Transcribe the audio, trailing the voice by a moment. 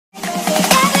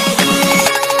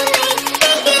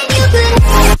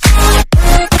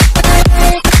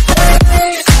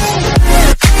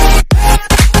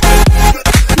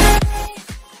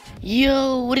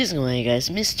What's going on, guys?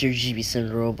 Mr.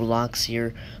 GB7 Roblox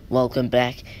here. Welcome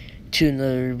back to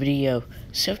another video.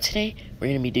 So today we're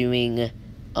gonna be doing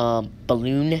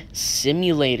Balloon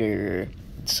Simulator.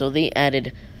 So they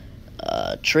added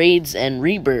trades and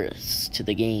rebirths to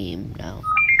the game now.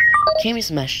 Can we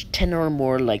smash 10 or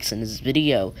more likes in this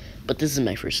video? But this is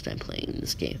my first time playing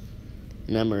this game,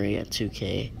 and I'm already at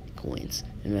 2k coins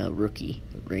and a rookie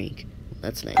rank.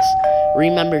 That's nice.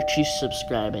 Remember to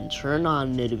subscribe and turn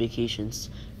on notifications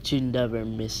to never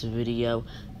miss a video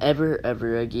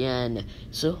ever again.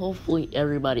 So hopefully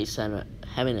everybody's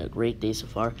having a great day so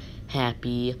far.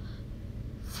 Happy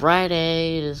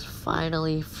Friday. It is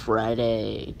finally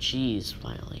Friday. Jeez,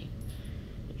 finally.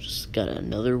 Just got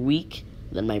another week.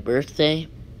 Then my birthday.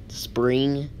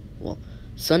 Spring. Well,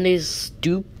 Sunday's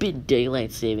stupid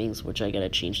daylight savings, which I gotta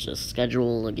change the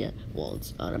schedule again. Well,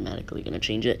 it's automatically gonna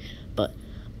change it, but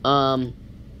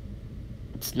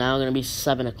it's now gonna be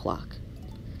 7 o'clock.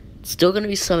 It's still gonna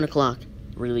be 7 o'clock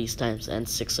release times and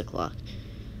 6 o'clock.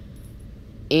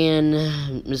 And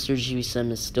Mr.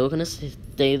 GB7 is still gonna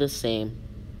stay the same,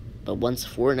 but once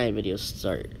Fortnite videos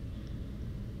start,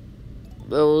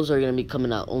 those are gonna be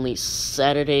coming out only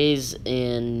Saturdays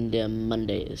and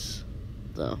Mondays.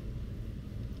 So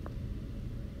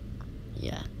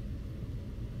yeah,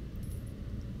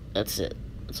 that's it.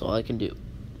 That's all I can do.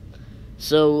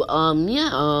 So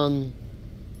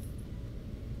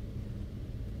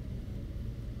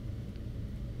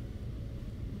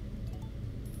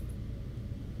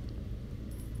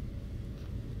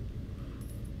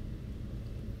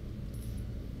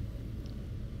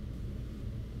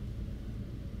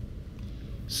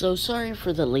So sorry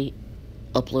for the late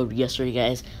upload yesterday,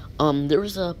 guys. There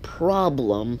was a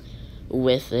problem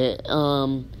with it.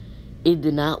 It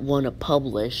did not want to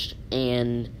publish,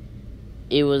 and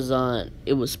it was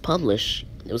published.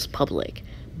 It was public,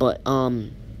 but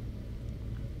when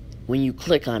you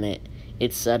click on it,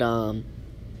 it said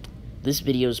this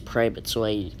video is private. So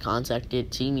I contacted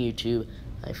Team YouTube.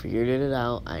 I figured it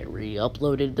out. I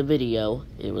re-uploaded the video.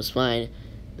 It was fine.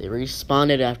 They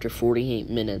responded after 48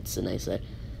 minutes, and I said,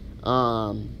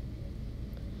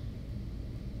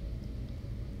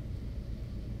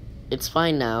 it's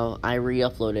fine now. I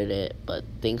re-uploaded it, but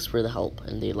thanks for the help.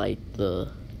 And they liked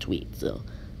the tweet, so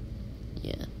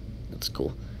yeah, that's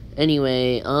cool.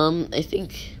 Anyway, I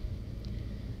think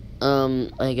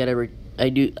I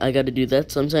gotta do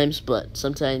that sometimes, but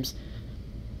sometimes,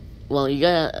 well, you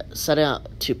gotta set it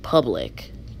out to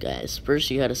public, guys. First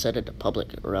you gotta set it to public,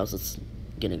 or else it's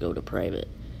gonna go to private.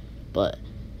 But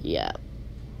yeah,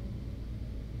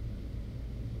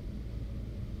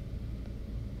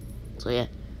 so yeah,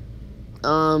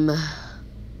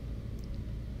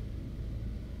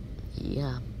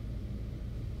 yeah.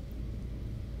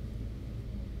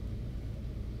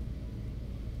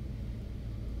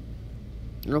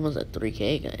 We're almost at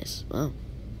 3k, guys. Wow.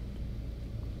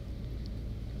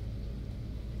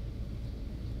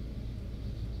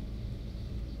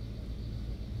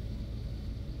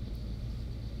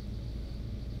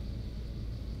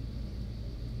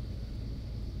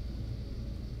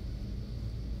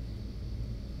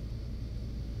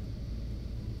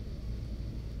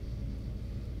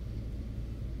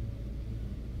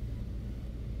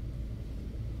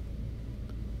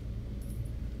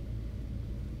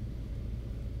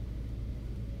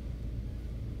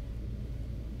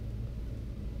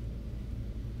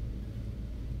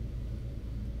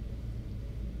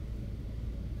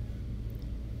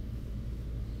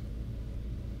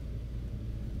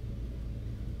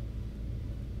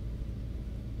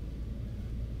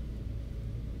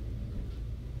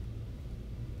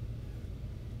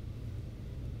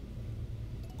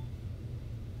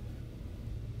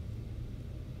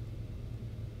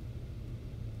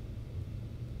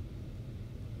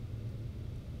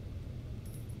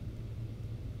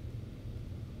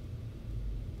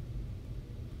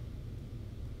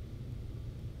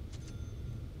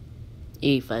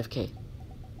 $85k.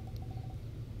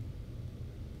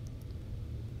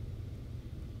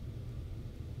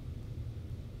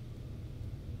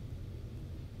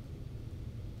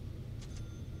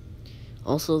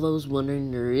 Also, those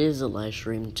wondering, there is a live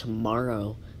stream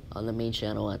tomorrow on the main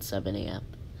channel at 7 a.m.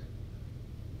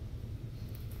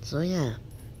 So yeah.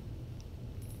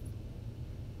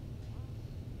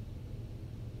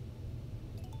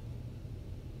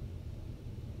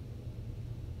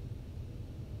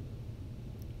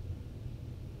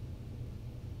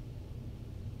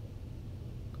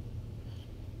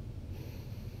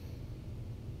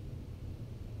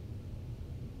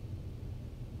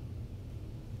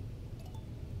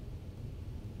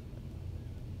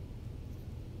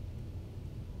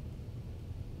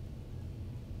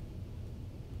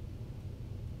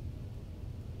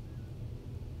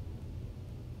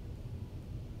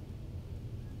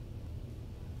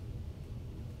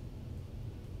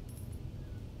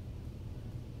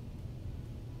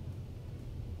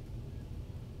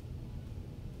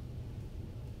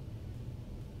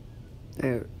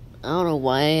 I don't know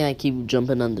why I keep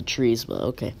jumping on the trees, but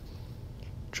okay.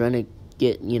 Trying to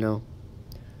get,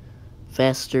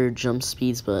 faster jump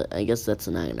speeds, but I guess that's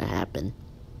not gonna happen.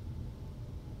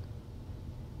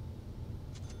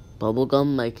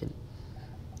 Bubblegum, I can...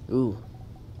 Ooh.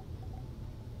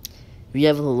 If you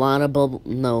have a lot of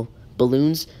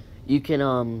balloons, you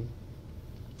can,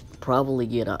 probably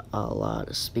get a lot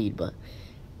of speed, but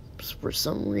for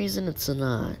some reason it's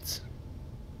not.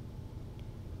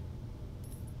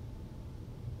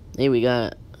 Hey, we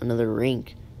got another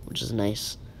rank, which is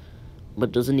nice.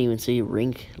 But doesn't even say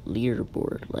rank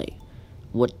leaderboard. Like,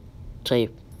 what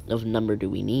type of number do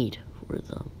we need for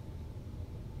them?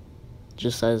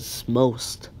 Just says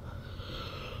most.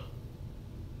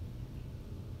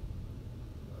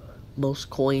 Most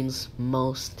coins,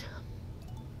 most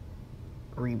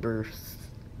rebirth,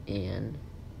 and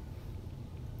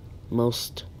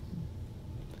most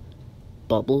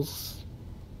bubbles.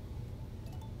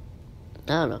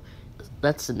 I don't know.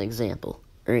 That's an example.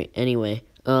 Alright, anyway.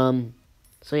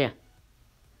 So yeah.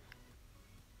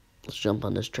 Let's jump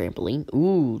on this trampoline.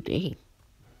 Ooh, dang.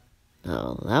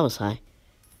 Oh, that was high.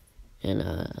 And,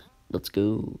 let's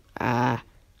go. Ah.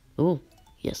 Oh,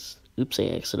 yes. Oops, I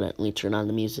accidentally turned on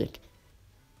the music.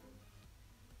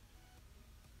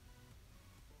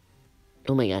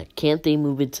 Oh my god, can't they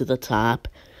move it to the top?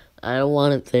 I don't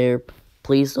want it there.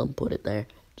 Please don't put it there.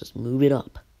 Just move it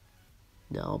up.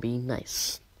 That'll be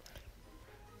nice.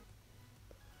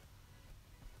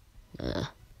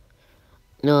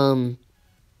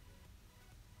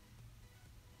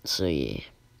 So yeah.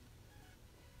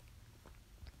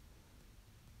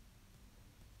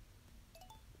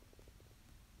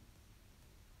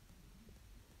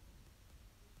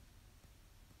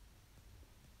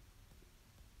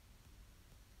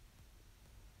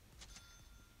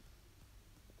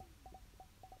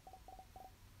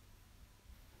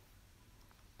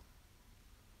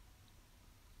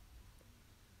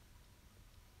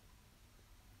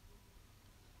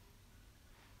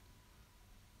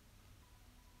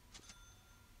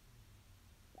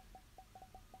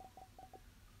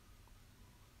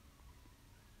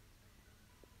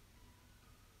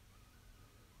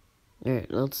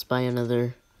 Alright, let's buy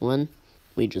another one.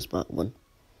 We just bought one.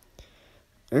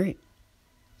 Alright.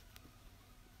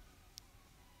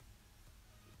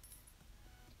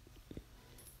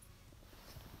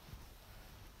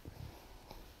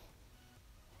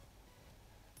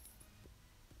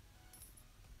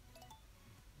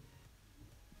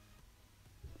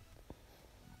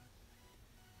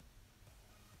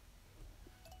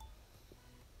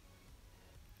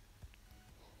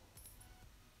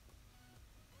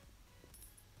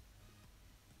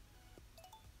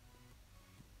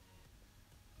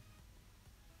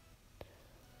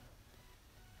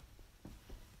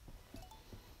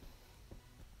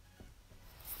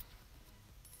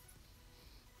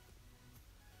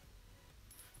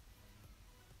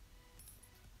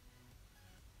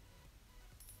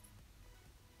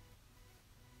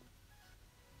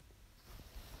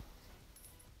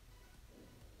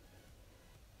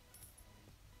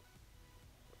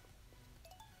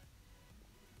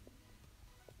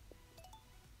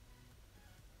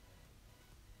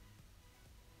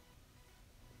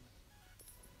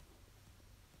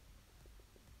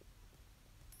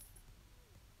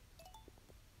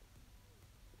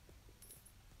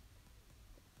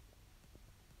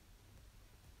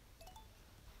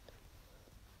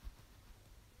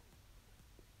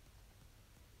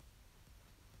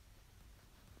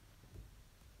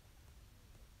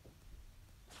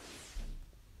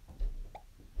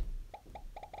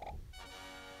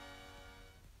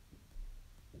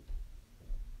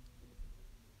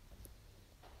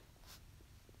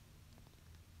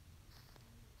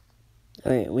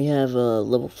 Alright, we have a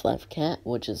level 5 cat,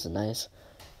 which is nice.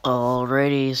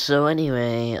 Alrighty, so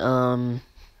anyway,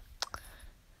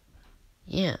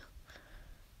 yeah.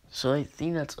 So I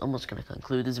think that's almost gonna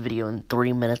conclude this video in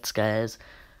 3 minutes, guys.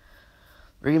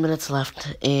 3 minutes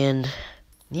left, and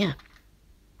yeah.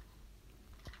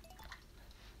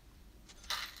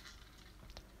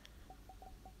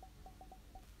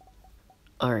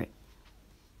 Alright.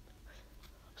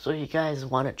 So if you guys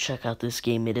want to check out this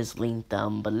game, it is linked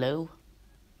down below.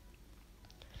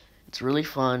 It's really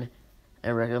fun.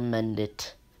 I recommend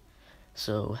it.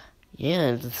 So,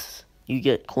 yeah, you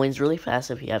get coins really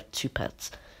fast if you have 2 pets.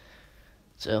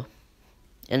 So,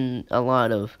 and a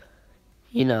lot of,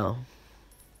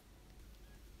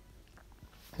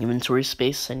 inventory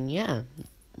space, and yeah,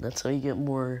 that's how you get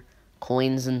more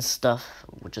coins and stuff,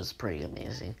 which is pretty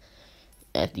amazing.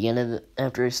 At the end of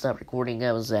after I stopped recording,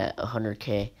 I was at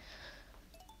 100k.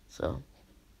 So,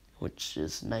 which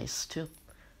is nice too.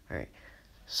 Alright.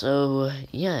 So,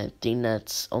 yeah, I think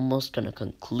that's almost gonna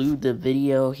conclude the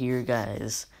video here,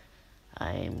 guys.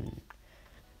 I'm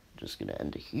just gonna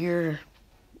end it here,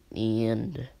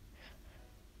 and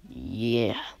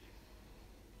yeah.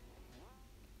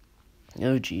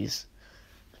 Oh, jeez.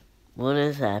 What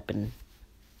is happening?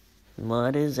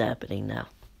 What is happening now?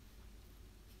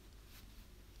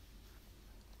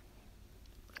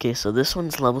 Okay, so this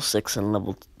one's level 6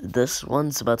 and this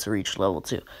one's about to reach level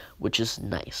 2, which is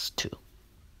nice, too.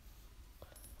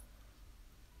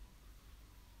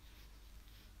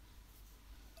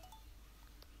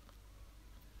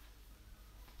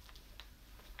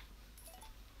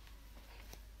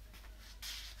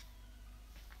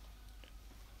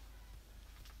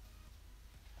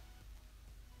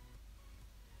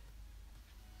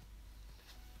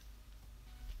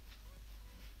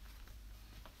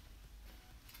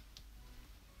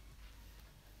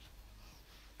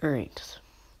 Alright.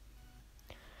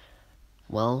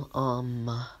 Well,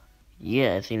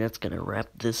 yeah, I think that's gonna wrap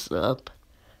this up.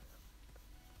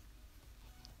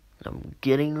 I'm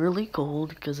getting really cold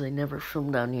because I never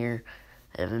filmed down here.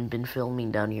 I haven't been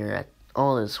filming down here at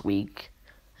all this week.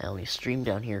 I only streamed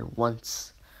down here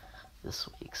once this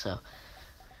week, so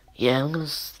yeah, I'm gonna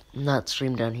not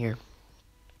stream down here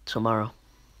tomorrow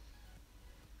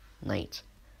night.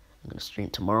 I'm gonna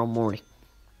stream tomorrow morning.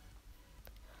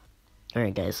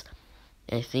 Alright, guys,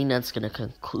 I think that's gonna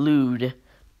conclude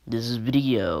this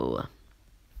video.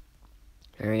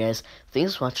 Alright, guys,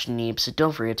 thanks for watching the episode.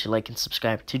 Don't forget to like and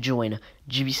subscribe to join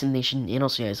GBC Nation, and I'll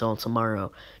see you guys all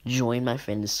tomorrow. Join my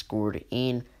fan Discord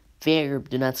and fan group.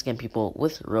 Do not scam people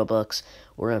with Roblox,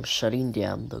 or I'm shutting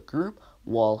down the group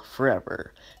wall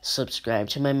forever. Subscribe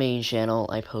to my main channel.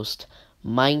 I post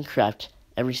Minecraft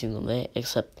every single day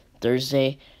except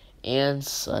Thursday and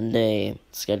Sunday.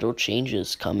 Schedule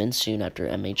changes coming soon after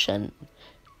MHN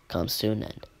comes to an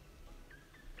end.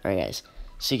 Alright, guys.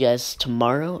 See you guys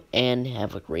tomorrow, and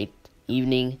have a great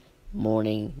evening,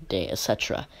 morning, day,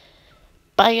 etc.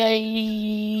 Bye,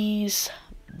 guys.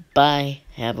 Bye.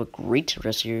 Have a great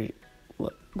rest of your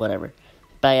whatever.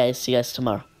 Bye, guys. See you guys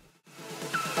tomorrow.